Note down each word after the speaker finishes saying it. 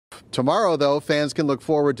Tomorrow, though, fans can look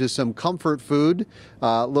forward to some comfort food,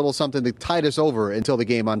 little something to tide us over until the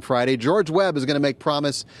game on Friday. George Webb is going to make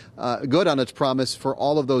good on its promise for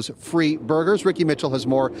all of those free burgers. Ricky Mitchell has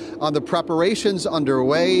more on the preparations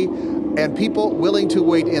underway and people willing to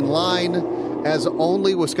wait in line, as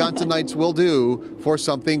only Wisconsinites will do, for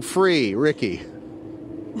something free. Ricky.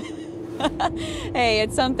 Hey,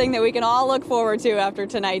 it's something that we can all look forward to after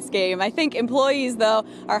tonight's game. I think employees, though,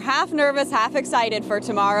 are half nervous, half excited for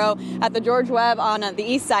tomorrow at the George Webb on the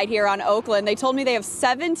east side here on Oakland. They told me they have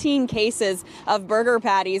 17 cases of burger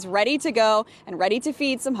patties ready to go and ready to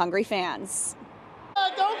feed some hungry fans.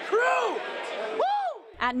 Go Crew! Woo!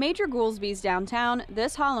 At Major Goolsby's downtown,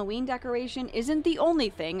 this Halloween decoration isn't the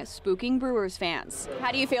only thing spooking Brewers fans.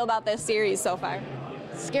 How do you feel about this series so far?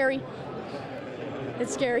 Scary.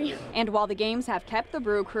 It's scary. And while the games have kept the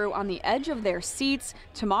Brew Crew on the edge of their seats,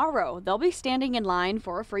 tomorrow they'll be standing in line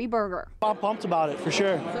for a free burger. I'm pumped about it, for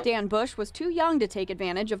sure. Dan Bush was too young to take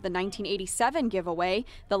advantage of the 1987 giveaway,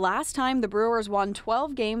 the last time the Brewers won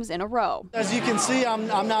 12 games in a row. As you can see, I'm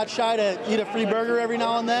not shy to eat a free burger every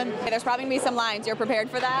now and then. There's probably going to be some lines. You're prepared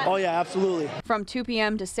for that? Oh, yeah, absolutely. From 2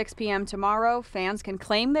 p.m. to 6 p.m. tomorrow, fans can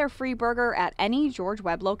claim their free burger at any George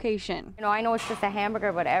Webb location. You know, I know it's just a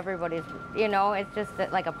hamburger, but everybody's, it's just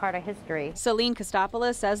like a part of history. Celine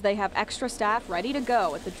Kostopoulos says they have extra staff ready to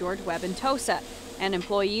go at the George Webb in Tosa, and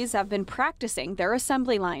employees have been practicing their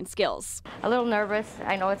assembly line skills. A little nervous.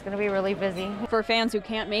 I know it's going to be really busy. For fans who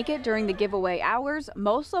can't make it during the giveaway hours,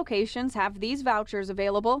 most locations have these vouchers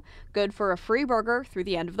available, good for a free burger through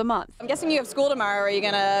the end of the month. I'm guessing you have school tomorrow. Are you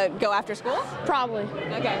going to go after school? Probably.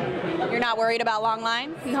 Okay. You're not worried about long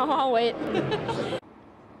lines? No, I'll wait.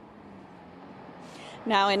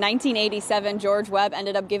 Now, in 1987, George Webb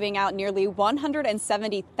ended up giving out nearly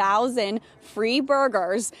 170,000 free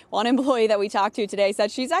burgers. One employee that we talked to today said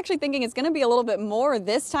she's actually thinking it's going to be a little bit more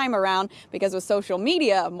this time around because with social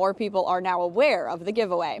media, more people are now aware of the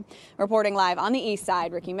giveaway. Reporting live on the east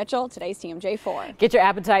side, Ricky Mitchell, today's TMJ4. Get your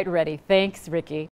appetite ready. Thanks, Ricky.